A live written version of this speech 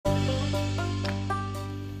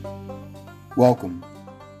Welcome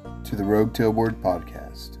to the Rogue Tailboard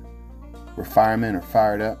Podcast, where firemen are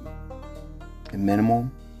fired up and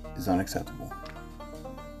minimal is unacceptable.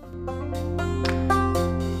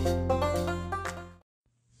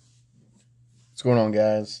 What's going on,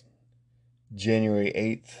 guys? January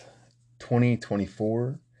 8th,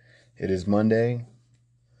 2024. It is Monday,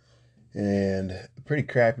 and a pretty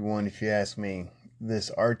crappy one if you ask me. This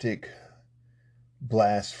Arctic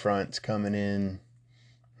blast front's coming in,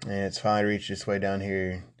 and it's finally reached its way down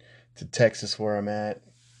here to Texas where I'm at.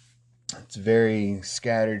 It's very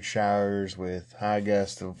scattered showers with high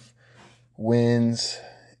gusts of winds,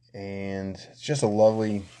 and it's just a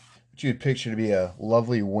lovely, what you'd picture to be a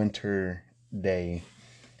lovely winter day.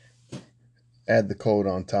 Add the cold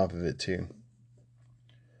on top of it too.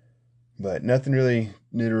 But nothing really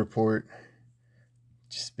new to report.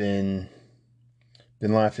 Just been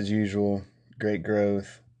life as usual. Great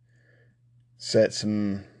growth. Set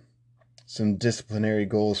some disciplinary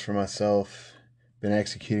goals for myself. Been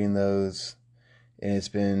executing those, and it's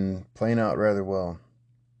been playing out rather well.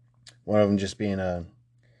 One of them just being a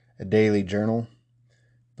daily journal,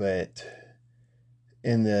 but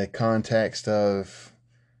in the context of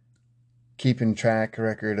keeping track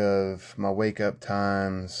record of my wake up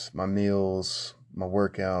times, my meals, my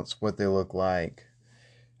workouts, what they look like,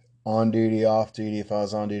 on duty, off duty, if I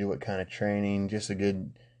was on duty, what kind of training, just a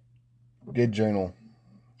good journal.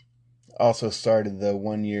 Also started the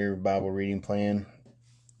 1-year Bible reading plan.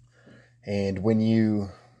 And when you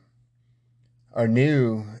are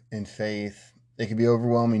new in faith, it can be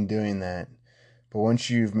overwhelming doing that. But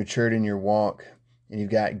once you've matured in your walk and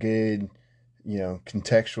you've got good,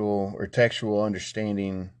 contextual or textual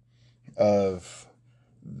understanding of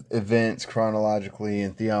events chronologically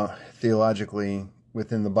and theologically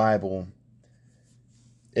within the Bible,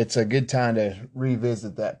 it's a good time to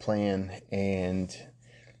revisit that plan, and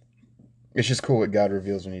it's just cool what God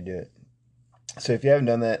reveals when you do it. So if you haven't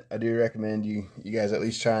done that, I do recommend you guys at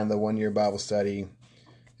least try in the 1-year Bible study.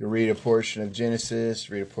 You'll read a portion of Genesis,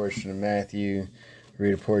 read a portion of Matthew,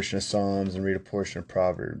 read a portion of Psalms, and read a portion of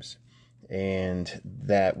Proverbs. And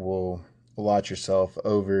that will allot yourself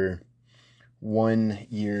over 1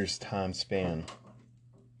 year's time span.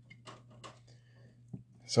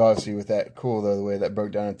 So obviously with that, cool though, the way that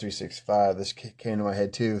broke down in 365, this came to my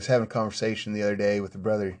head too. I was having a conversation the other day with a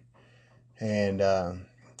brother, and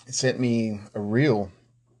it sent me a reel,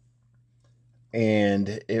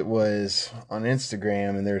 and it was on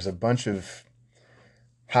Instagram, and there's a bunch of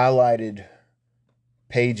highlighted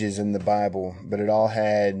pages in the Bible, but it all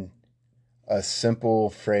had a simple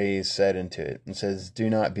phrase said into it. It says, "Do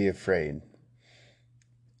not be afraid."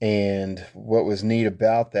 And what was neat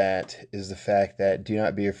about that is the fact that "do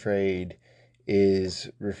not be afraid" is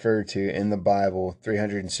referred to in the Bible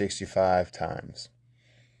 365 times.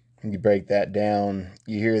 When you break that down,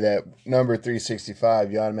 you hear that number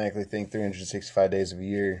 365, you automatically think 365 days of a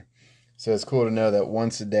year. So it's cool to know that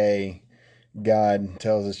once a day, God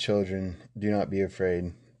tells his children, do not be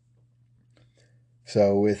afraid.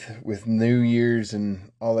 So with New Year's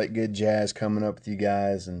and all that good jazz coming up with you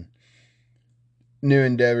guys, and new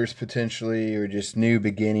endeavors potentially, or just new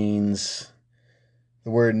beginnings,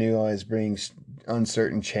 the word new always brings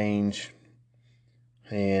uncertain change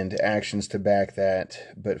and actions to back that,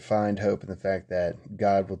 but find hope in the fact that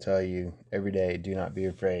God will tell you every day, do not be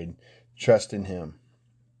afraid. Trust in him.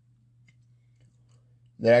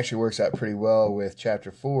 That actually works out pretty well with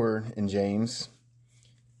chapter 4 in James,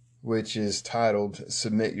 which is titled,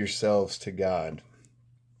 Submit Yourselves to God.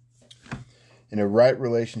 And a right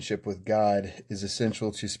relationship with God is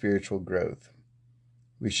essential to spiritual growth.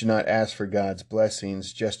 We should not ask for God's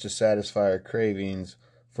blessings just to satisfy our cravings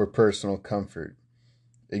for personal comfort,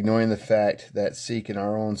 ignoring the fact that seeking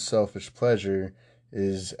our own selfish pleasure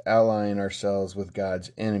is allying ourselves with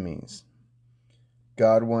God's enemies.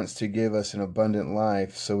 God wants to give us an abundant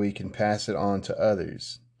life so we can pass it on to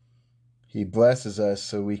others. He blesses us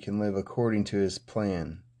so we can live according to his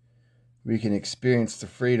plan. We can experience the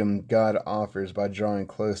freedom God offers by drawing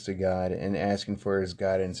close to God and asking for his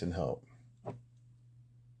guidance and help.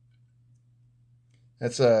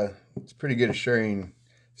 It's a pretty good assuring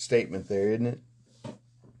statement there, isn't it?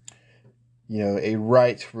 A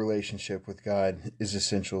right relationship with God is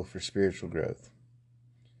essential for spiritual growth.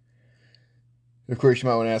 Of course, you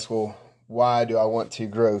might want to ask, well, why do I want to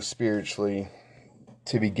grow spiritually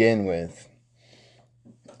to begin with?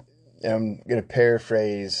 And I'm going to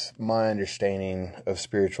paraphrase my understanding of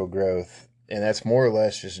spiritual growth, and that's more or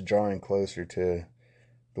less just drawing closer to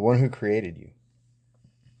the one who created you.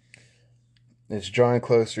 It's drawing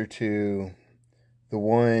closer to the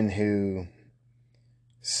one who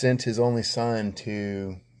sent his only son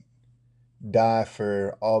to die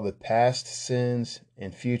for all the past sins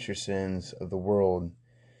and future sins of the world,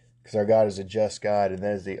 because our God is a just God, and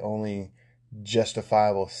that is the only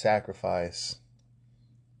justifiable sacrifice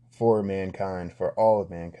for mankind, for all of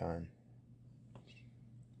mankind.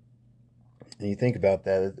 And you think about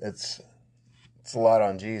that, it's a lot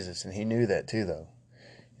on Jesus, and he knew that too, though.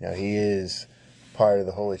 He is part of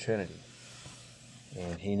the Holy Trinity,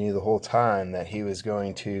 and he knew the whole time that he was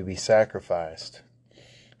going to be sacrificed.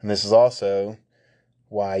 And this is also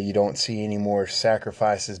why you don't see any more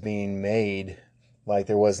sacrifices being made like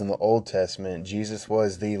there was in the Old Testament. Jesus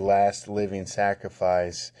was the last living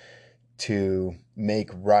sacrifice to make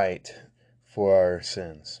right for our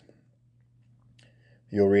sins.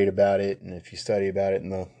 You'll read about it, and if you study about it in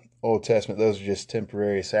the Old Testament, those are just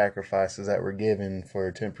temporary sacrifices that were given for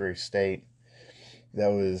a temporary state that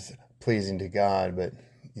was pleasing to God. But,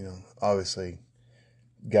 obviously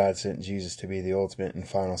God sent Jesus to be the ultimate and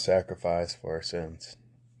final sacrifice for our sins.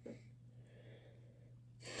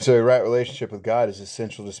 So a right relationship with God is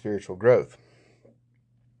essential to spiritual growth.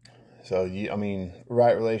 So,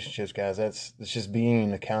 right relationships, guys, it's just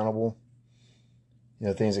being accountable.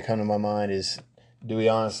 Things that come to my mind is, do we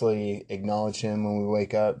honestly acknowledge him when we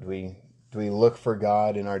wake up? Do we look for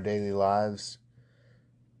God in our daily lives?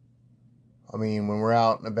 When we're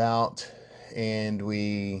out and about and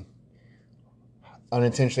we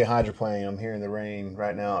unintentionally hydroplane, I'm here in the rain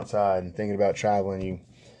right now outside and thinking about traveling,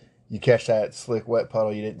 you catch that slick wet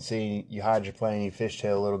puddle you didn't see, you hydroplane, you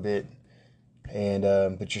fishtail a little bit, and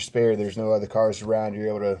but you're spared. There's no other cars around. You're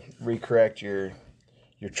able to recorrect your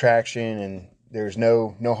traction, and there's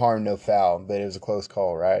no harm, no foul. But it was a close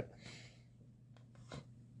call, right?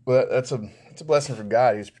 Well, it's a blessing from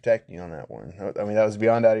God. He was protecting you on that one. That was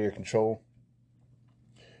beyond out of your control.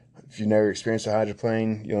 If you've never experienced a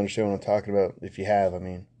hydroplane, you'll understand what I'm talking about. If you have,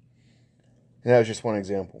 and that was just one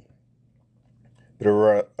example. But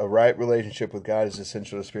a right relationship with God is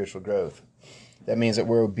essential to spiritual growth. That means that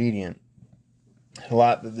we're obedient. A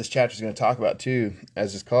lot that this chapter is going to talk about too,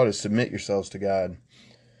 as it's called, is submit yourselves to God.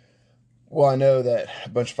 Well, I know that a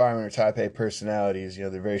bunch of firemen are type A personalities. They're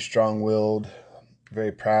very strong-willed,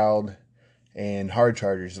 very proud, and hard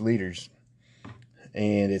chargers, leaders.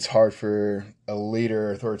 And it's hard for a leader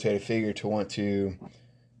or authoritative figure to want to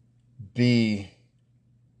be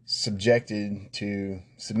subjected to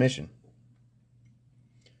submission.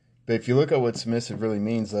 But if you look at what submissive really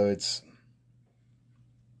means, though, it's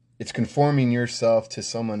conforming yourself to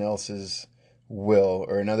someone else's will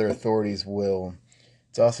or another authority's will.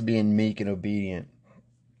 It's also being meek and obedient.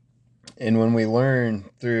 And when we learn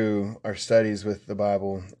through our studies with the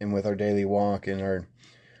Bible and with our daily walk and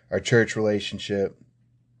our church relationship,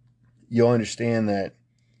 you'll understand that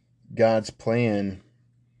God's plan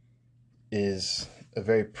is a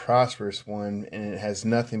very prosperous one, and it has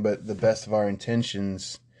nothing but the best of our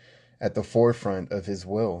intentions at the forefront of his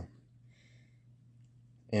will.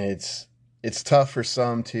 And it's tough for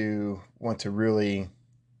some to want to really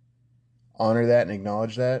honor that and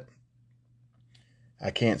acknowledge that. I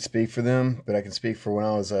can't speak for them, but I can speak for when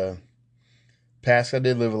I was a pastor. I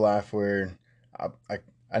did live a life where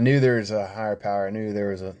I knew there was a higher power. I knew there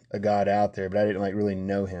was a God out there, but I didn't really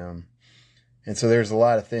know him. And so there's a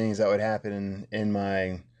lot of things that would happen in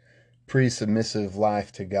my pre-submissive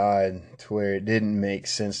life to God to where it didn't make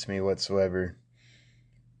sense to me whatsoever.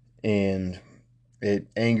 And it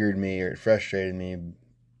angered me or it frustrated me.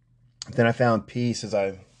 Then I found peace as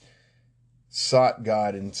I sought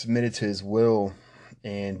God and submitted to his will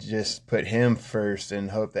and just put him first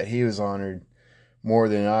and hope that he was honored more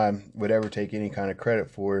than I would ever take any kind of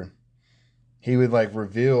credit for. He would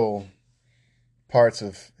reveal parts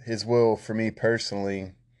of his will for me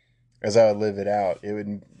personally as I would live it out. It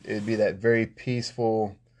would be that very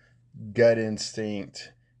peaceful gut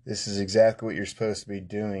instinct. This is exactly what you're supposed to be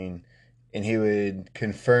doing. And he would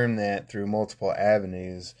confirm that through multiple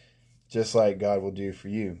avenues, just like God will do for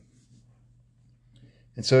you.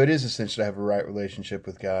 And so it is essential to have a right relationship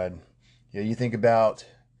with God. You think about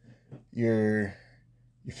your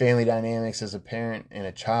family dynamics as a parent and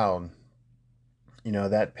a child.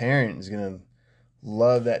 That parent is going to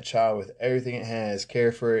love that child with everything it has,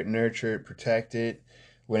 care for it, nurture it, protect it.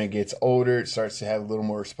 When it gets older, it starts to have a little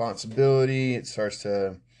more responsibility. It starts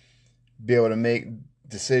to be able to make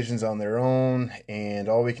decisions on their own, and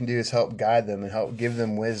all we can do is help guide them and help give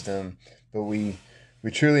them wisdom. But we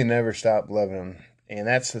truly never stop loving them. And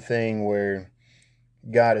that's the thing where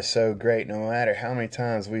God is so great. No matter how many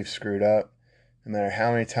times we've screwed up, no matter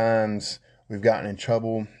how many times we've gotten in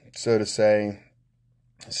trouble, so to say,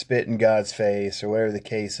 spit in God's face or whatever the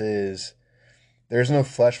case is, there's no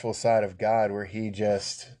fleshful side of God where he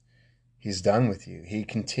He's done with you. He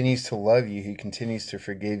continues to love you. He continues to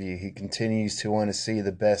forgive you. He continues to want to see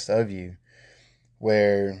the best of you.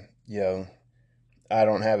 Where, I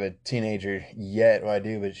don't have a teenager yet. Well, I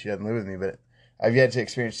do, but she doesn't live with me. But I've yet to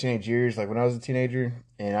experience teenage years like when I was a teenager.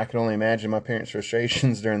 And I can only imagine my parents'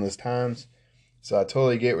 frustrations during those times. So I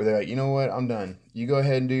totally get where they're like, you know what? I'm done. You go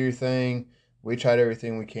ahead and do your thing. We tried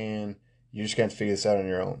everything we can. You're just going to figure this out on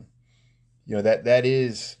your own. That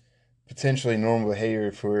is potentially normal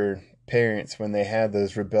behavior for parents when they have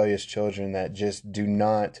those rebellious children that just do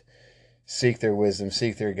not seek their wisdom,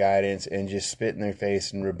 seek their guidance, and just spit in their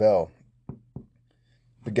face and rebel.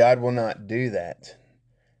 But God will not do that.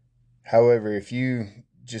 However, if you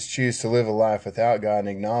just choose to live a life without God and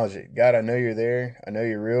acknowledge it, God, I know you're there, I know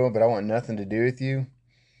you're real, but I want nothing to do with you.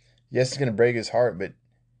 Yes, it's going to break his heart, but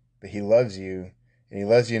he loves you, and he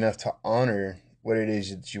loves you enough to honor what it is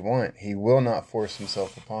that you want. He will not force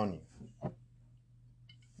himself upon you.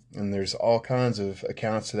 And there's all kinds of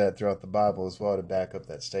accounts of that throughout the Bible as well to back up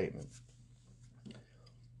that statement.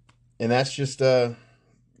 And that's just a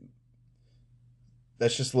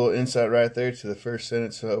little insight right there to the first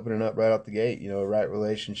sentence of opening up right out the gate. A right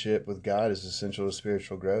relationship with God is essential to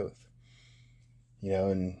spiritual growth.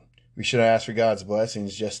 And we shouldn't ask for God's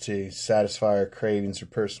blessings just to satisfy our cravings for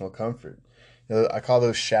personal comfort. I call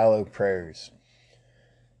those shallow prayers.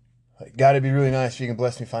 Like, God, it'd be really nice if you can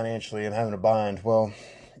bless me financially. I'm having a bind. Well,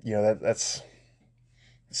 it's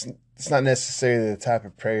not necessarily the type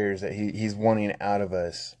of prayers that he's wanting out of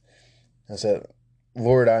us. I said,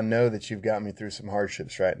 Lord, I know that you've got me through some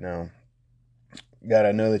hardships right now. God,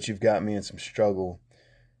 I know that you've got me in some struggle.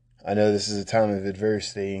 I know this is a time of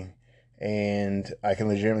adversity, and I can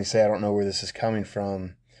legitimately say I don't know where this is coming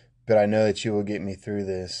from, but I know that you will get me through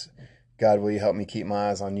this. God, will you help me keep my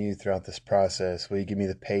eyes on you throughout this process? Will you give me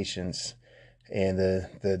the patience and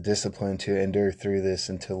the discipline to endure through this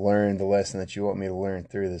and to learn the lesson that you want me to learn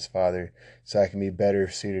through this, Father, so I can be better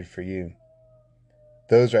suited for you?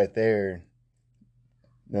 Those right there,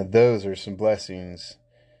 now those are some blessings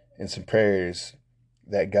and some prayers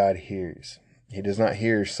that God hears. He does not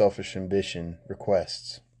hear selfish ambition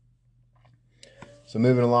requests. So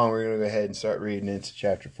moving along, we're going to go ahead and start reading into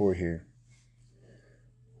chapter 4 here.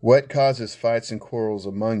 What causes fights and quarrels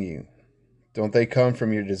among you? Don't they come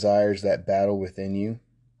from your desires that battle within you?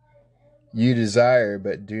 You desire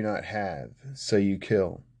but do not have, so you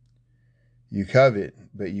kill. You covet,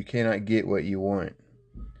 but you cannot get what you want,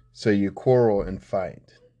 so you quarrel and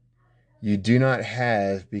fight. You do not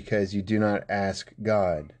have because you do not ask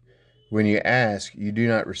God. When you ask, you do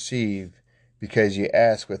not receive because you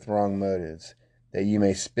ask with wrong motives, that you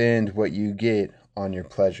may spend what you get on your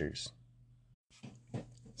pleasures.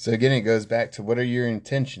 So again, it goes back to, what are your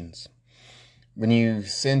intentions? When you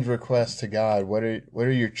send requests to God, what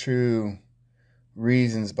are your true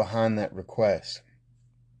reasons behind that request?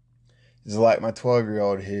 Is it like my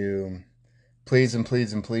 12-year-old who pleads and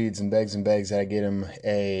pleads and pleads and begs that I get him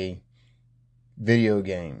a video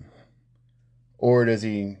game? Or does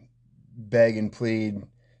he beg and plead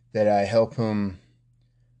that I help him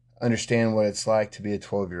understand what it's like to be a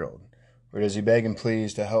 12-year-old? Or does he beg and plead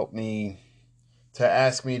to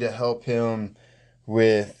ask me to help him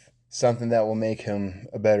with something that will make him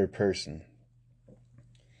a better person?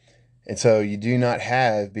 And so you do not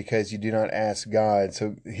have because you do not ask God.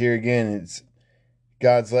 So here again, it's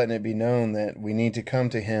God's letting it be known that we need to come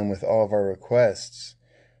to him with all of our requests.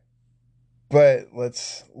 But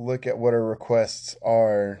let's look at what our requests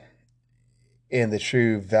are and the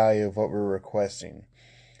true value of what we're requesting.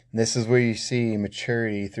 And this is where you see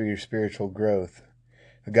maturity through your spiritual growth.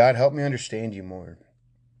 God, help me understand you more.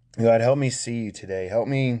 God, help me see you today. Help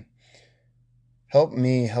me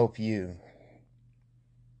help you.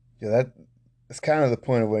 That's kind of the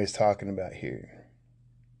point of what he's talking about here.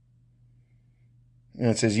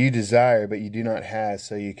 It says, you desire, but you do not have,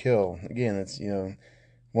 so you kill. Again, that's,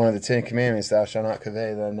 one of the 10 commandments, thou shalt not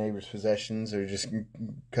covet thy neighbor's possessions, or just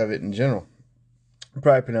covet in general. I'm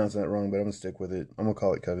probably pronouncing that wrong, but I'm going to stick with it. I'm going to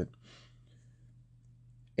call it covet.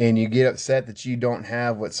 And you get upset that you don't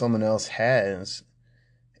have what someone else has.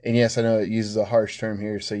 And yes, I know it uses a harsh term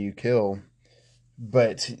here, so you kill.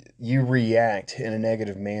 But you react in a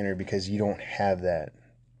negative manner because you don't have that.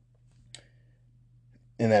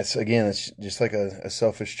 And that's just like a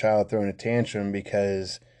selfish child throwing a tantrum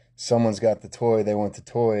because someone's got the toy, they want the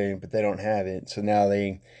toy, but they don't have it. So now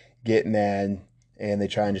they get mad and they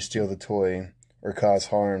try and just steal the toy or cause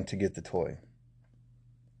harm to get the toy.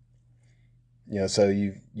 So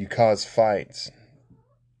you cause fights.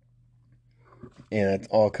 And it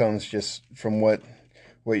all comes just from what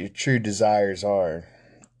your true desires are.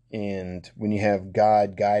 And when you have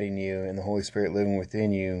God guiding you and the Holy Spirit living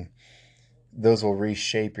within you, those will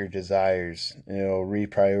reshape your desires, and it'll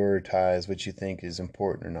reprioritize what you think is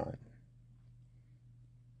important or not.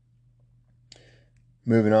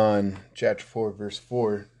 Moving on, chapter 4, verse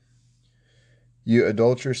 4. You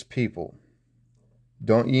adulterous people,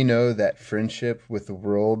 don't you know that friendship with the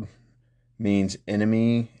world means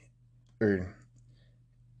enmity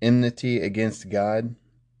against God?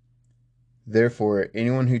 Therefore,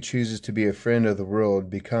 anyone who chooses to be a friend of the world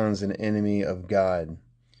becomes an enemy of God.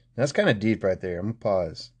 That's kind of deep right there. I'm going to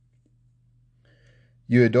pause.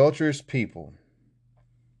 You adulterous people.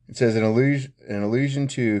 It says an allusion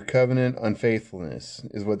to covenant unfaithfulness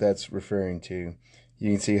is what that's referring to.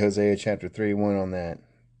 You can see Hosea chapter 3:1 on that.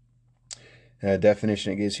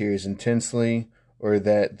 Definition it gives here is intensely, or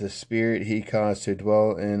that the spirit he caused to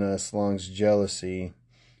dwell in us longs jealousy.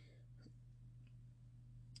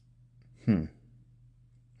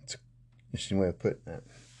 That's an interesting way of putting that.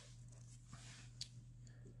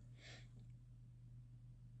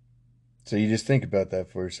 So you just think about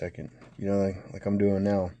that for a second, like I'm doing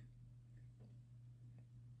now.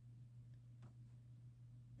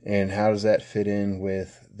 And how does that fit in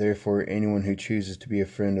with, therefore, anyone who chooses to be a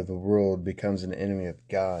friend of the world becomes an enemy of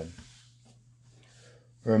God?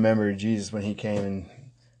 Remember, Jesus, when he came and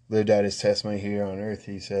lived out his testimony here on earth,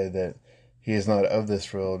 he said that he is not of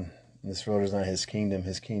this world. This world is not his kingdom.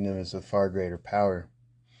 His kingdom is of far greater power.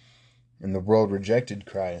 And the world rejected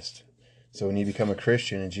Christ. So when you become a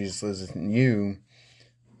Christian and Jesus lives in you,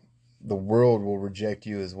 the world will reject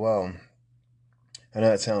you as well. I know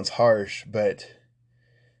that sounds harsh, but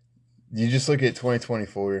you just look at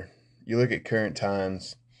 2024. You look at current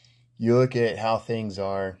times. You look at how things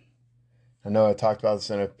are. I know I talked about this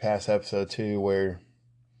in a past episode too, where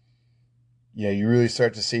you really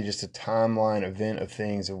start to see just a timeline event of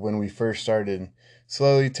things of when we first started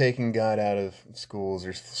slowly taking God out of schools,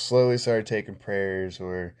 or slowly started taking prayers,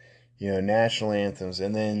 or national anthems,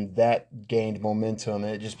 and then that gained momentum,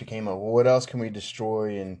 and it just became what else can we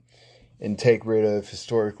destroy and take rid of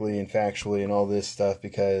historically and factually and all this stuff,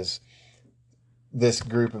 because this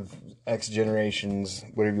group of X generations,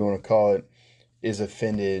 whatever you want to call it, is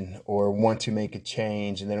offended or want to make a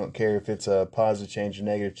change, and they don't care if it's a positive change or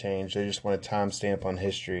negative change. They just want a timestamp on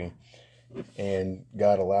history, and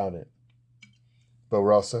God allowed it. But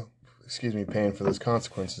we're also, paying for those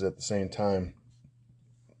consequences at the same time.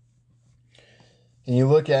 And you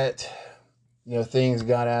look at, things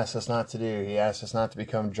God asks us not to do. He asks us not to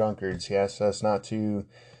become drunkards. He asks us not to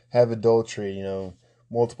have adultery,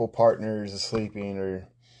 multiple partners sleeping, or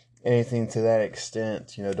anything to that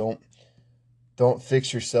extent. Don't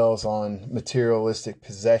fix yourselves on materialistic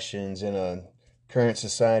possessions in a current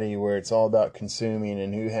society where it's all about consuming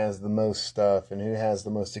and who has the most stuff and who has the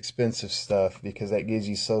most expensive stuff, because that gives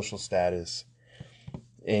you social status.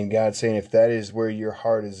 And God's saying, if that is where your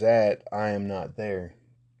heart is at, I am not there.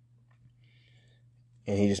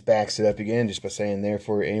 And he just backs it up again just by saying,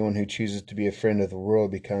 therefore, anyone who chooses to be a friend of the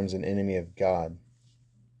world becomes an enemy of God.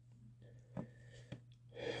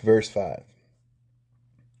 Verse 5.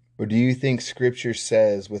 Or do you think Scripture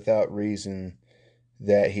says without reason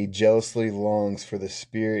that he jealously longs for the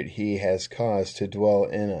Spirit he has caused to dwell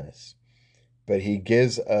in us, but he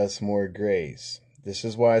gives us more grace? This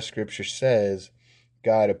is why Scripture says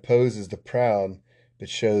God opposes the proud, but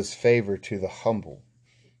shows favor to the humble.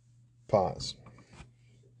 Pause.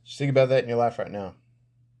 Just think about that in your life right now.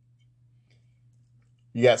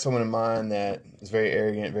 You got someone in mind that is very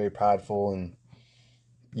arrogant, very prideful, and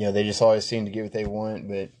they just always seem to get what they want,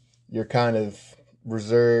 but you're kind of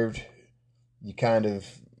reserved. You kind of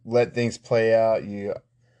let things play out. You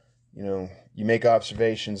make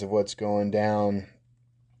observations of what's going down,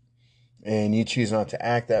 and you choose not to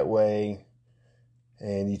act that way,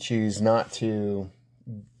 and you choose not to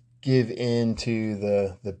give in to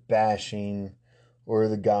the bashing or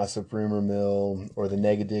the gossip rumor mill or the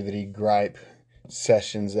negativity gripe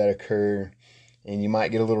sessions that occur, and you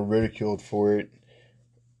might get a little ridiculed for it,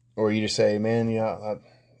 or you just say, man,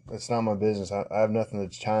 that's not my business. I have nothing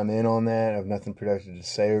to chime in on that. I have nothing productive to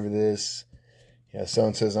say over this.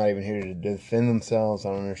 So-and-so's not even here to defend themselves. I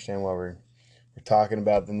don't understand why we're talking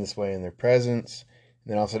about them this way in their presence.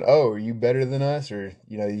 And then all of a sudden, oh, are you better than us? Or,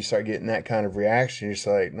 you start getting that kind of reaction. You're just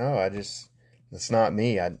like, no, that's not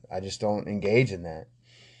me. I just don't engage in that.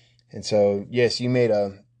 And so, yes, you made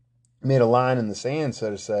a line in the sand, so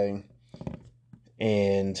to say,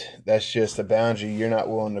 and that's just a boundary you're not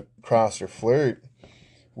willing to cross or flirt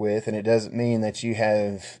with, and it doesn't mean that you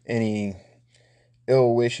have any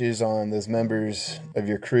ill wishes on those members of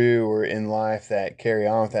your crew or in life that carry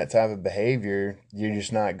on with that type of behavior. You're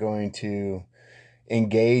just not going to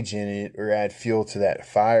engage in it or add fuel to that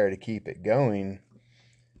fire to keep it going.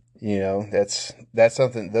 That's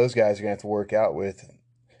something those guys are going to have to work out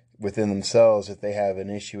within themselves if they have an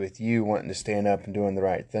issue with you wanting to stand up and doing the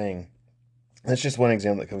right thing. That's just one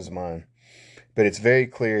example that comes to mind. But it's very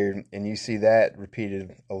clear, and you see that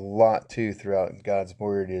repeated a lot too throughout God's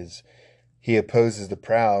word, is he opposes the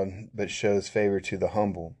proud but shows favor to the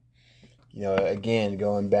humble. Again,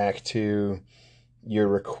 going back to your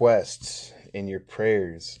requests and your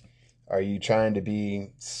prayers, are you trying to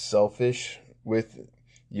be selfish with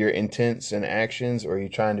your intents and actions, or are you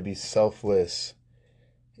trying to be selfless?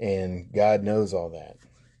 And God knows all that.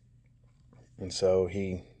 And so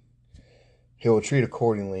he will treat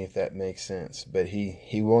accordingly, if that makes sense. But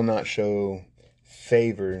he will not show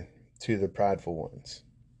favor to the prideful ones.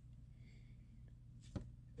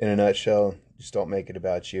 In a nutshell, just don't make it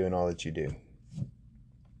about you and all that you do.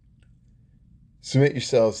 Submit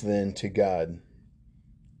yourselves then to God.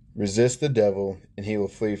 Resist the devil, and he will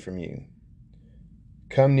flee from you.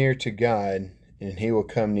 Come near to God, and he will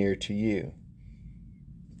come near to you.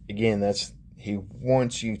 Again, he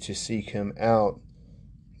wants you to seek him out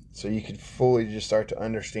so you can fully just start to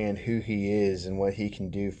understand who he is and what he can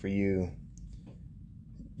do for you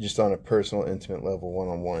just on a personal, intimate level,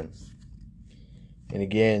 one-on-one. And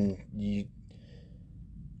again,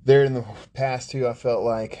 there in the past too, I felt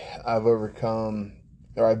like I've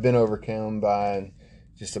been overcome by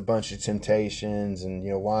just a bunch of temptations, and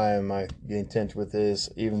why am I getting tempted with this,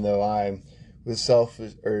 even though I was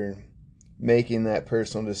selfish or making that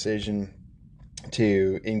personal decision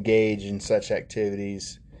to engage in such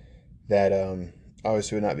activities that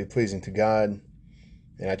obviously would not be pleasing to God.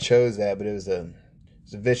 And I chose that, but it was a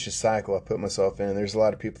vicious cycle I put myself in. And there's a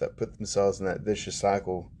lot of people that put themselves in that vicious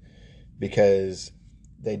cycle because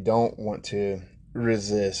they don't want to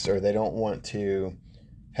resist, or they don't want to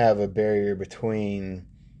have a barrier between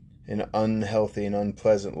an unhealthy and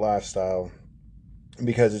unpleasant lifestyle,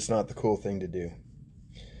 because it's not the cool thing to do.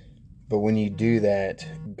 But when you do that,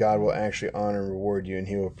 God will actually honor and reward you, and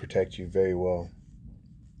he will protect you very well.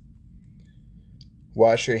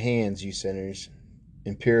 Wash your hands, you sinners,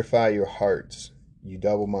 and purify your hearts, you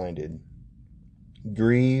double-minded.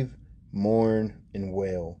 Grieve, mourn, and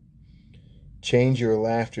wail. Change your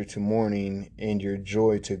laughter to mourning and your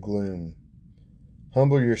joy to gloom.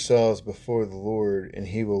 Humble yourselves before the Lord, and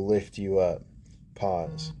he will lift you up.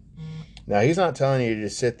 Pause. Now, he's not telling you to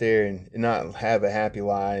just sit there and not have a happy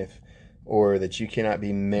life, or that you cannot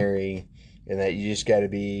be merry, and that you just got to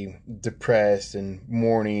be depressed and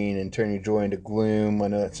mourning and turn your joy into gloom. I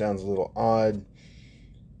know that sounds a little odd,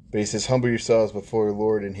 but he says, humble yourselves before the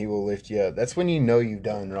Lord, and he will lift you up. That's when you know you've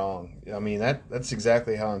done wrong. I mean, that's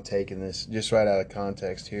exactly how I'm taking this, just right out of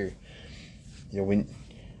context here.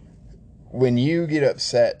 When you get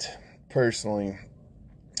upset personally,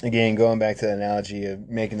 again, going back to the analogy of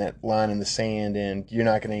making that line in the sand, and you're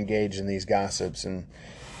not going to engage in these gossips and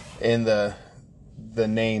the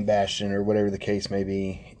name bashing or whatever the case may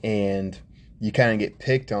be, and you kind of get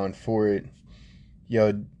picked on for it,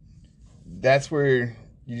 that's where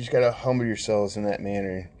you just got to humble yourselves in that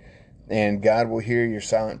manner. And God will hear your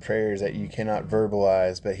silent prayers that you cannot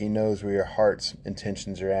verbalize, but he knows where your heart's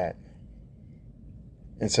intentions are at.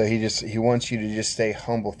 And so he wants you to just stay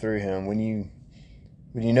humble through him. When you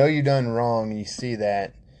know you've done wrong and you see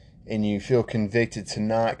that, and you feel convicted to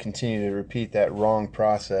not continue to repeat that wrong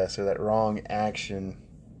process or that wrong action,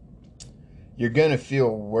 you're going to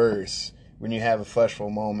feel worse when you have a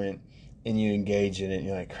fleshful moment and you engage in it and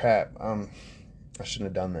you're like, crap, I shouldn't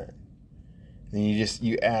have done that. And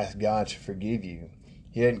you ask God to forgive you.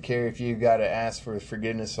 He doesn't care if you got to ask for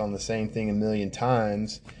forgiveness on the same thing a million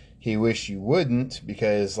times. He wish you wouldn't,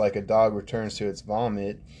 because like a dog returns to its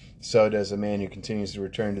vomit, so does a man who continues to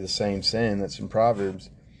return to the same sin. That's in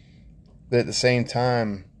Proverbs. But at the same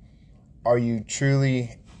time, are you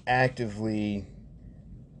truly actively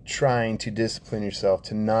trying to discipline yourself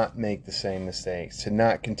to not make the same mistakes, to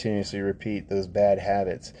not continuously repeat those bad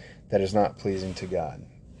habits that is not pleasing to God?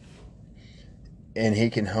 And he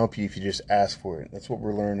can help you if you just ask for it. That's what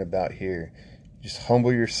we're learning about here. Just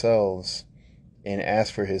humble yourselves and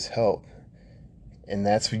ask for his help. And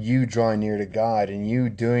that's you drawing near to God, and you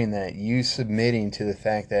doing that, you submitting to the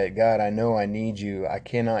fact that, God, I know I need you. I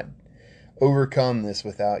cannot overcome this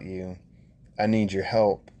without you. I need your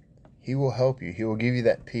help. He will help you. He will give you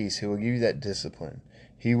that peace. He will give you that discipline.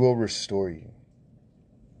 He will restore you.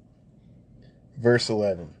 Verse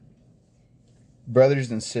 11. Brothers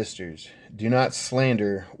and sisters, do not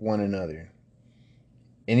slander one another.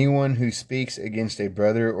 Anyone who speaks against a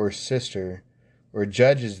brother or sister or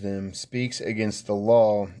judges them speaks against the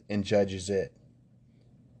law and judges it.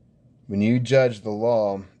 When you judge the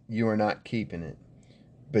law, you are not keeping it,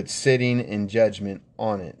 but sitting in judgment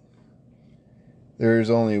on it. There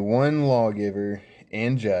is only one lawgiver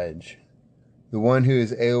and judge, the one who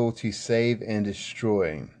is able to save and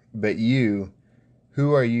destroy. But you,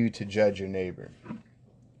 who are you to judge your neighbor?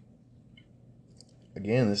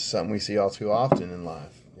 Again, this is something we see all too often in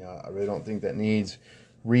life. I really don't think that needs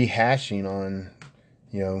rehashing on,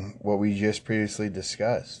 what we just previously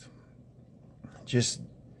discussed. Just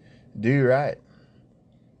do right.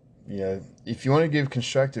 If you want to give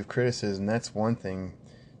constructive criticism, that's one thing.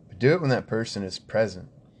 But do it when that person is present.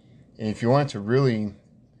 And if you want to really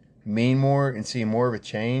mean more and see more of a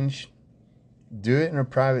change, do it in a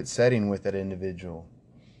private setting with that individual.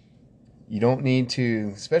 You don't need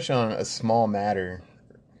to, especially on a small matter,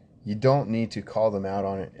 you don't need to call them out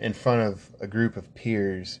on it in front of a group of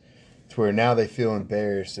peers to where now they feel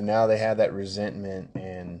embarrassed and now they have that resentment,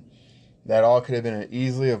 and that all could have been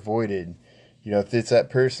easily avoided. If it's that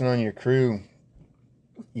person on your crew,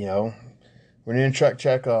 when you're in truck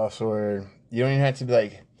checkoffs, or you don't even have to be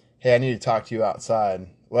like, hey, I need to talk to you outside.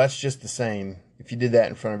 Well, that's just the same if you did that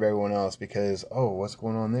in front of everyone else, because, what's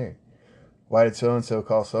going on there? Why did so-and-so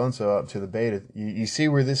call so-and-so up to the beta? You see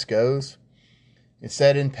where this goes? It's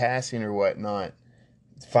said in passing or whatnot.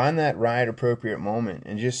 Find that right, appropriate moment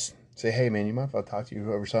and just say, hey, man, you mind if I talk to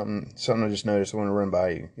you over something I just noticed, I want to run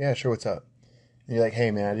by you. Yeah, sure, what's up? And you're like,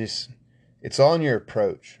 hey, man, it's all in your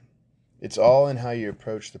approach. It's all in how you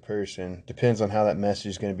approach the person. Depends on how that message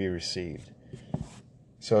is going to be received.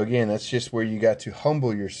 So again, that's just where you got to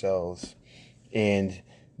humble yourselves and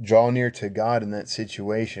draw near to God in that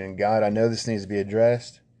situation. God, I know this needs to be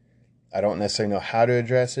addressed. I don't necessarily know how to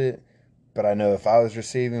address it, but I know if I was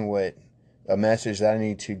receiving a message that I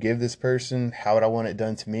need to give this person, how would I want it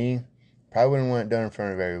done to me? Probably wouldn't want it done in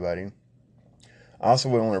front of everybody. I also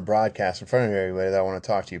wouldn't want to broadcast in front of everybody that I want to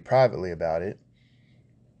talk to you privately about it.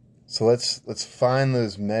 So let's find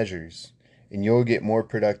those measures, and you'll get more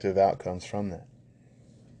productive outcomes from that.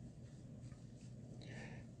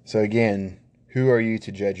 So again, who are you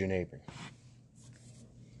to judge your neighbor?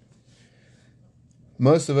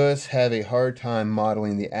 Most of us have a hard time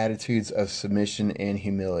modeling the attitudes of submission and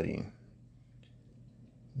humility.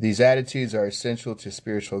 These attitudes are essential to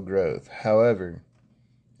spiritual growth, however,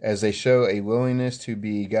 as they show a willingness to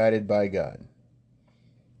be guided by God.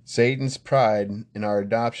 Satan's pride in our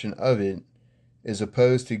adoption of it is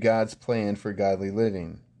opposed to God's plan for godly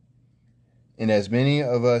living. And as many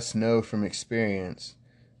of us know from experience,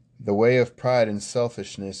 the way of pride and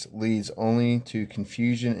selfishness leads only to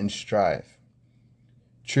confusion and strife.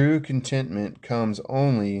 True contentment comes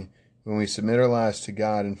only when we submit our lives to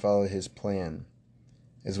God and follow His plan.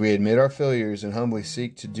 As we admit our failures and humbly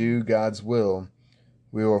seek to do God's will,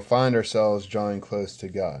 we will find ourselves drawing close to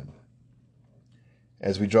God.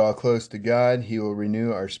 As we draw close to God, He will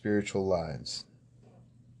renew our spiritual lives.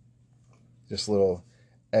 Just a little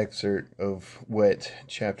excerpt of what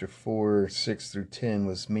chapter 4, 6 through 10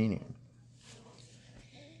 was meaning.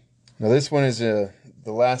 Now this one is the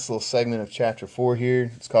last little segment of chapter 4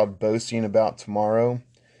 here. It's called Boasting About Tomorrow.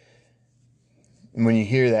 And when you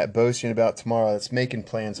hear that, boasting about tomorrow, that's making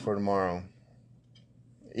plans for tomorrow.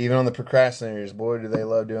 Even on the procrastinators, boy, do they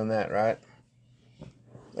love doing that, right?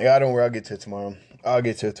 Like, don't worry, I'll get to it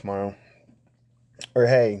tomorrow. Or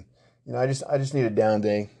hey, I just need a down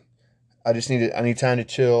day. I need time to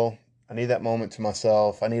chill. I need that moment to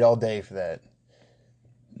myself. I need all day for that.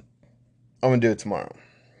 I'm going to do it tomorrow.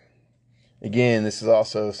 Again, this is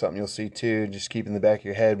also something you'll see too, just keep in the back of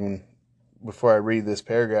your head before I read this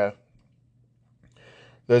paragraph.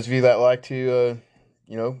 Those of you that like to,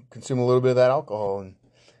 consume a little bit of that alcohol and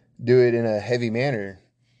do it in a heavy manner.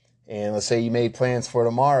 And let's say you made plans for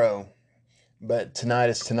tomorrow, but tonight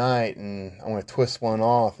is tonight, and I'm going to twist one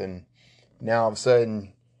off, and now all of a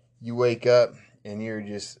sudden you wake up and you're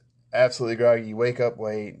just absolutely groggy. You wake up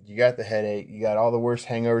late, you got the headache, you got all the worst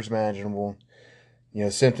hangovers imaginable,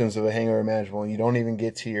 symptoms of a hangover imaginable, and you don't even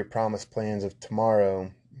get to your promised plans of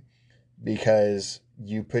tomorrow because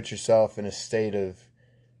you put yourself in a state of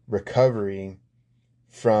recovery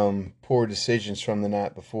from poor decisions from the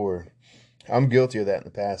night before. I'm guilty of that in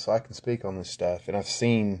the past, so I can speak on this stuff. And I've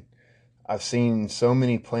seen so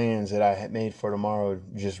many plans that I had made for tomorrow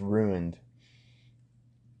just ruined.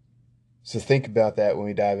 So think about that when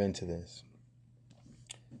we dive into this.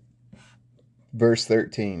 Verse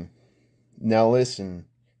 13. Now listen,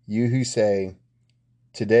 you who say,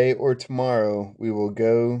 today or tomorrow we will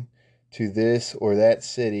go to this or that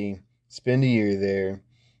city, spend a year there,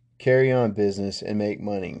 carry on business, and make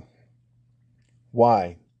money.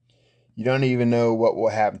 Why? You don't even know what will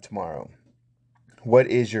happen tomorrow. What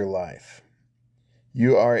is your life?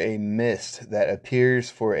 You are a mist that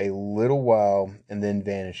appears for a little while and then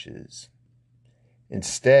vanishes.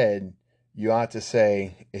 Instead, You ought to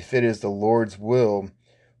say, if it is the Lord's will,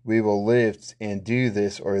 we will live and do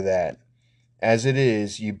this or that. As it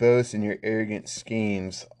is, you boast in your arrogant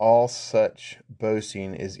schemes. All such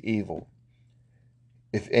boasting is evil.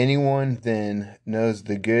 If anyone then knows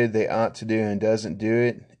the good they ought to do and doesn't do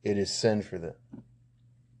it, it is sin for them.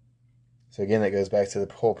 So again, that goes back to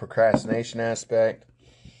the whole procrastination aspect.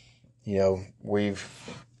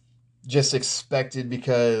 We've just expected,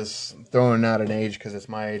 because I'm throwing out an age because it's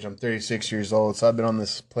my age. I'm 36 years old, so I've been on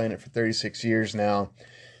this planet for 36 years now.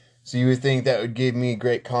 So you would think that would give me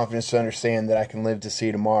great confidence to understand that I can live to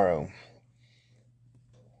see tomorrow.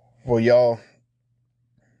 Well, y'all,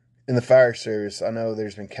 in the fire service, I know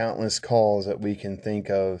there's been countless calls that we can think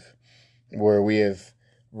of where we have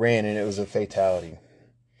ran and it was a fatality.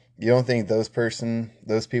 You don't think those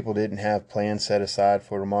people didn't have plans set aside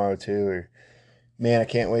for tomorrow too? Or, man, I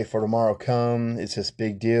can't wait for tomorrow come. It's this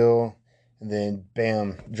big deal. And then,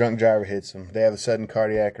 bam, drunk driver hits them. They have a sudden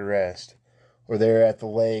cardiac arrest. Or they're at the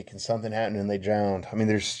lake and something happened and they drowned. I mean,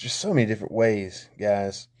 there's just so many different ways,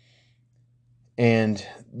 guys. And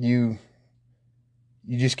you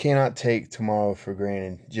just cannot take tomorrow for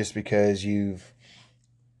granted just because you've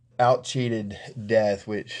out-cheated death,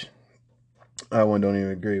 which I don't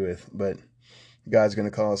even agree with. But God's going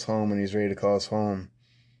to call us home and He's ready to call us home.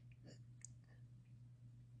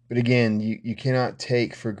 But again, you cannot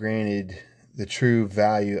take for granted the true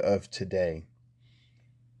value of today.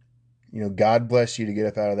 God blessed you to get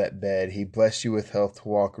up out of that bed. He blessed you with health to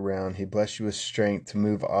walk around. He blessed you with strength to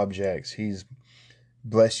move objects. He's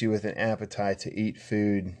blessed you with an appetite to eat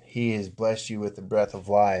food. He has blessed you with the breath of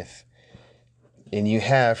life. And you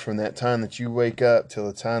have, from that time that you wake up till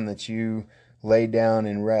the time that you lay down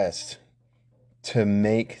and rest, to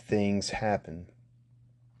make things happen.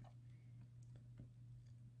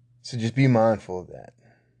 So just be mindful of that.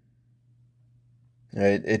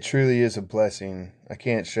 It truly is a blessing. I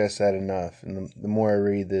can't stress that enough. And the more I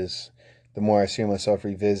read this, the more I see myself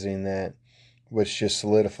revisiting that, which just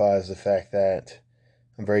solidifies the fact that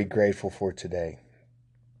I'm very grateful for today.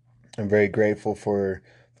 I'm very grateful for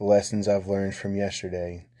the lessons I've learned from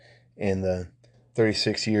yesterday and the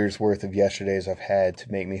 36 years worth of yesterdays I've had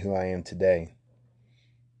to make me who I am today.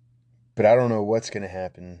 But I don't know what's going to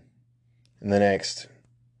happen in the next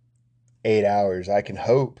 8 hours. I can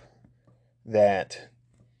hope that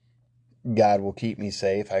God will keep me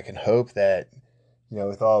safe. I can hope that,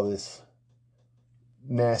 with all this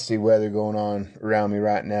nasty weather going on around me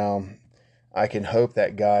right now, I can hope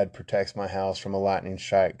that God protects my house from a lightning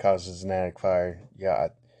strike causes an attic fire. Yeah,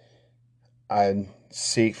 I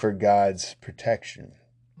seek for God's protection.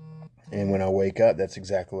 And when I wake up, that's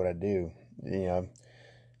exactly what I do.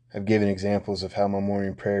 I've given examples of how my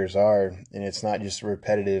morning prayers are, and it's not just a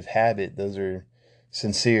repetitive habit. Those are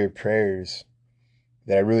sincere prayers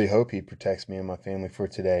that I really hope He protects me and my family for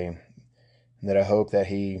today, and that I hope that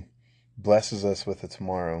He blesses us with a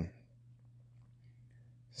tomorrow.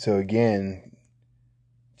 So again,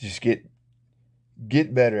 just get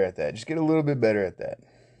better at that. Just get a little bit better at that.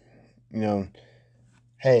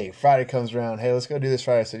 Hey, Friday comes around. Hey, let's go do this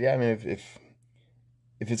Friday. I said, yeah, I mean,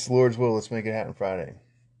 if it's the Lord's will, let's make it happen Friday.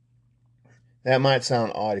 That might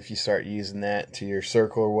sound odd if you start using that to your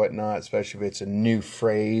circle or whatnot, especially if it's a new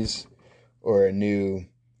phrase or a new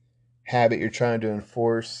habit you're trying to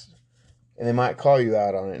enforce. And they might call you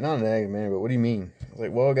out on it. Not in a negative manner, but what do you mean? I was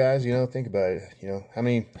like, well, guys, think about it. How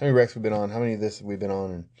many wrecks we've been on? How many of this have we been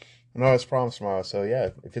on? And I know it's promised tomorrow. So, yeah,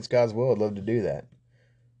 if it's God's will, I'd love to do that.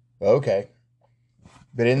 Well, okay.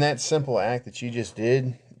 But in that simple act that you just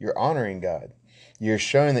did, you're honoring God. You're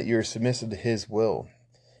showing that you're submissive to His will,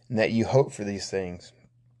 and that you hope for these things,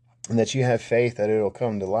 and that you have faith that it'll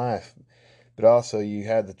come to life. But also you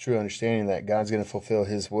have the true understanding that God's going to fulfill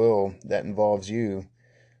His will that involves you,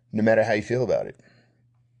 no matter how you feel about it.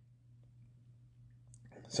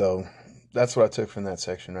 So that's what I took from that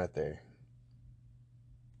section right there.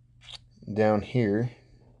 Down here,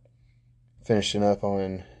 finishing up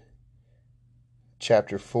on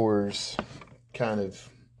chapter 4's kind of,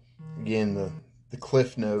 again, the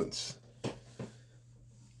cliff notes.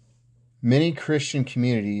 Many Christian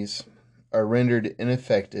communities are rendered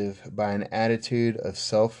ineffective by an attitude of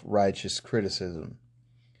self-righteous criticism.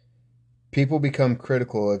 People become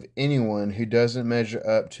critical of anyone who doesn't measure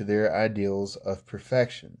up to their ideals of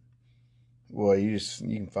perfection. Well, you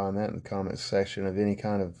can find that in the comments section of any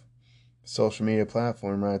kind of social media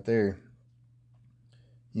platform right there.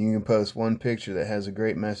 You can post one picture that has a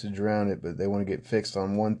great message around it, but they want to get fixed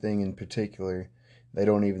on one thing in particular. They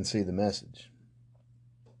don't even see the message.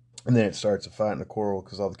 And then it starts a fight and a quarrel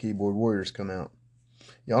because all the keyboard warriors come out.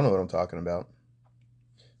 Y'all know what I'm talking about.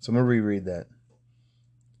 So I'm going to reread that.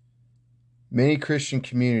 Many Christian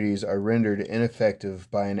communities are rendered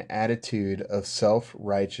ineffective by an attitude of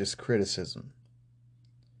self-righteous criticism.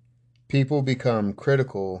 People become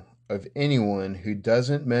critical of anyone who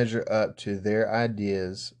doesn't measure up to their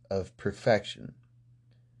ideas of perfection.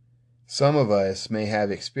 Some of us may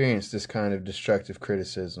have experienced this kind of destructive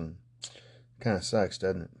criticism. Kind of sucks,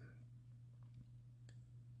 doesn't it?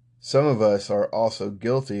 Some of us are also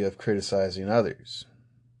guilty of criticizing others.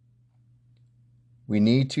 We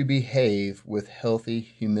need to behave with healthy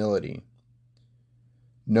humility.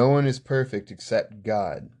 No one is perfect except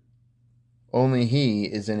God. Only He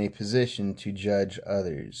is in a position to judge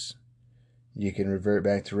others. You can revert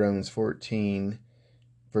back to Romans 14,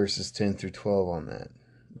 verses 10 through 12 on that.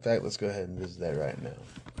 In fact, let's go ahead and visit that right now.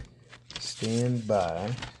 Stand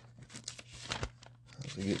by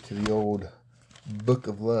as we get to the old book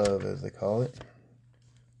of love, as they call it.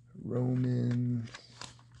 Romans.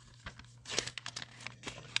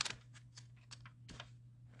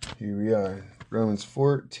 Here we are. Romans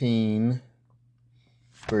 14,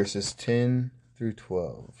 verses 10 through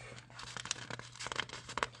 12.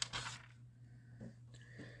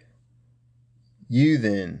 You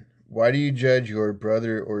then, why do you judge your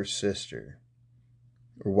brother or sister?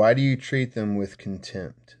 Or why do you treat them with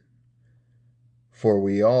contempt? For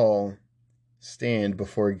we all stand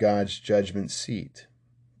before God's judgment seat.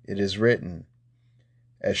 It is written,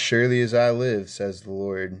 "As surely as I live, says the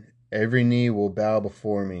Lord, every knee will bow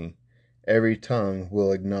before me, every tongue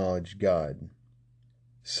will acknowledge God."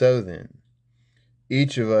 So then,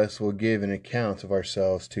 each of us will give an account of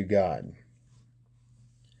ourselves to God.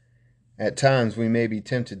 At times we may be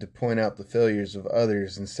tempted to point out the failures of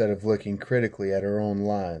others instead of looking critically at our own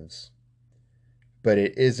lives. But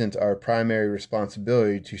it isn't our primary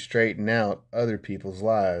responsibility to straighten out other people's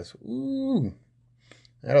lives. Ooh,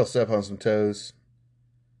 that'll step on some toes.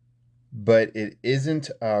 But it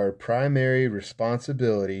isn't our primary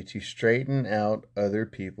responsibility to straighten out other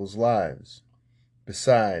people's lives.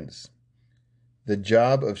 Besides, the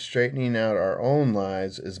job of straightening out our own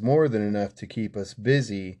lives is more than enough to keep us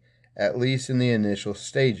busy, at least in the initial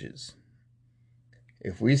stages.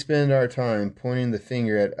 If we spend our time pointing the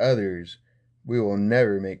finger at others, we will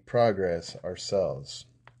never make progress ourselves.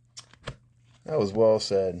 That was well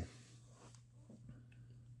said.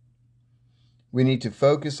 We need to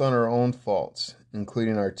focus on our own faults,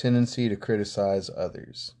 including our tendency to criticize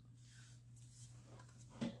others.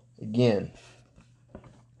 Again, I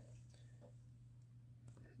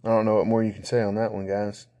don't know what more you can say on that one,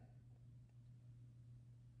 guys.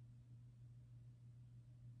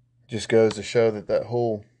 Just goes to show that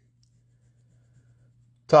whole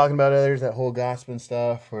talking about others, that whole gossiping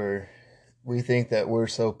stuff, where we think that we're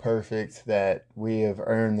so perfect that we have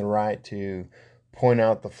earned the right to point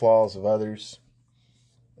out the flaws of others.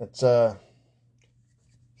 It's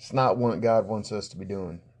not what God wants us to be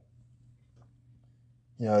doing.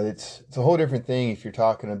 You know, it's a whole different thing if you're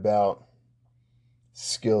talking about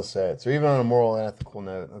skill sets, or even on a moral and ethical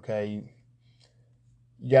note. Okay,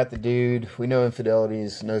 you got the dude. We know infidelity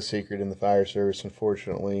is no secret in the fire service,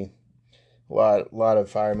 unfortunately. A lot of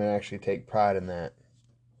firemen actually take pride in that.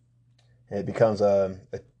 And it becomes a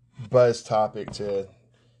buzz topic to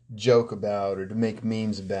joke about, or to make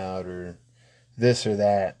memes about, or this or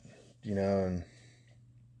that, you know, and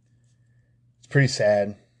it's pretty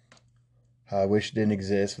sad. I wish it didn't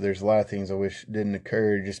exist, but there's a lot of things I wish didn't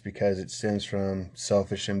occur just because it stems from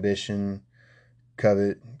selfish ambition,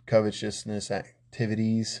 covetousness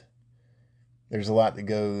activities. There's a lot that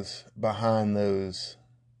goes behind those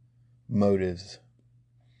motives.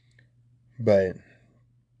 But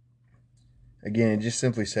again, it just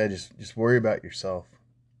simply said, just worry about yourself.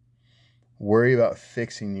 Worry about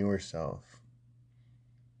fixing yourself.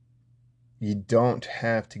 You don't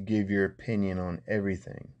have to give your opinion on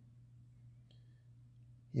everything.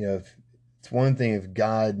 You know, it's one thing if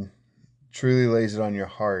God truly lays it on your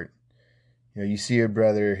heart. You know, you see a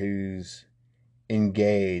brother who's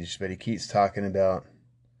engaged, but he keeps talking about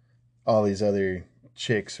all these other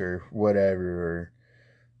chicks or whatever, or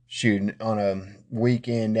shooting on a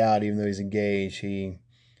weekend out, even though he's engaged, he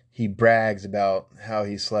brags about how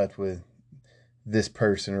he slept with this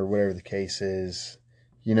person or whatever the case is.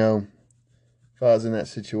 You know, if I was in that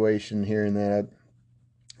situation, hearing that,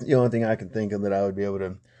 the only thing I can think of that I would be able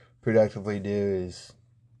to productively do is,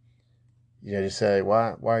 you know, just say,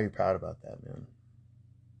 why are you proud about that, man?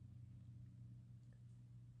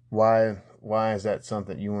 Why is that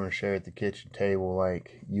something you want to share at the kitchen table,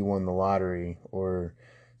 like you won the lottery, or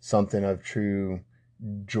something of true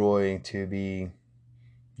joy to be,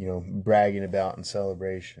 you know, bragging about in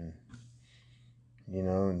celebration? You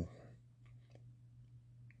know, and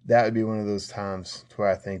that would be one of those times where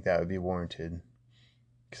I think that would be warranted.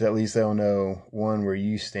 Because at least they'll know, one, where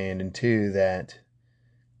you stand, and two, that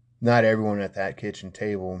not everyone at that kitchen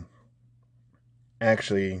table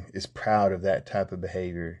actually is proud of that type of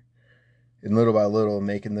behavior. And little by little,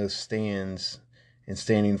 making those stands and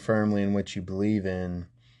standing firmly in what you believe in,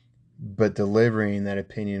 but delivering that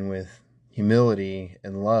opinion with humility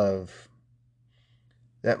and love,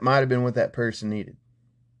 that might have been what that person needed.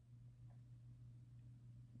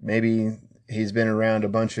 Maybe he's been around a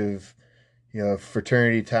bunch of,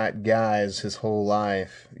 fraternity type guys his whole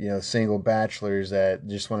life, single bachelors that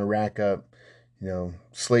just want to rack up,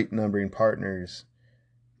 sleep numbering partners.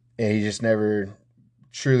 And he just never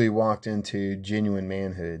truly walked into genuine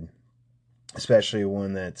manhood, especially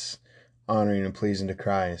one that's honoring and pleasing to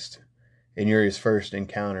Christ. And you're his first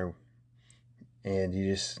encounter. And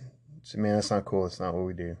you just say, man, that's not cool. That's not what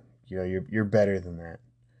we do. You're better than that.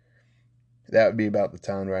 That would be about the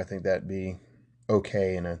time where I think that'd be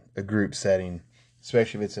okay in a group setting,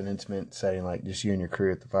 especially if it's an intimate setting like just you and your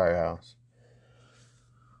crew at the firehouse.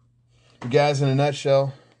 But guys, in a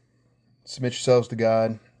nutshell, submit yourselves to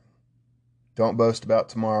God. Don't boast about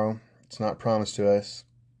tomorrow. It's not promised to us.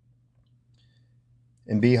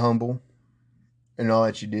 And be humble in all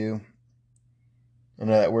that you do. I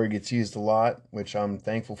know that word gets used a lot, which I'm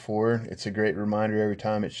thankful for. It's a great reminder every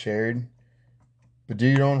time it's shared. But do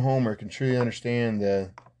your own homework and truly understand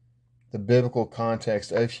the biblical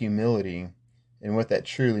context of humility and what that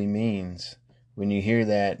truly means when you hear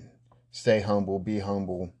that stay humble, be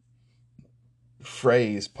humble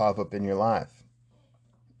phrase pop up in your life.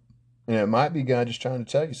 And it might be God just trying to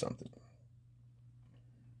tell you something.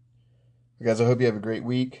 Guys, I hope you have a great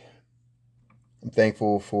week. I'm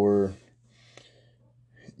thankful for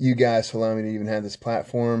you guys for allowing me to even have this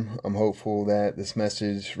platform. I'm hopeful that this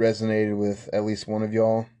message resonated with at least one of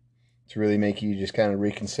y'all to really make you just kind of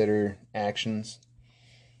reconsider actions.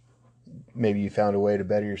 Maybe you found a way to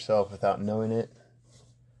better yourself without knowing it.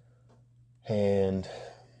 And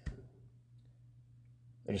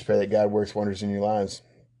I just pray that God works wonders in your lives.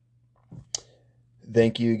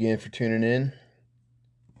 Thank you again for tuning in,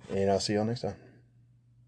 and I'll see y'all next time.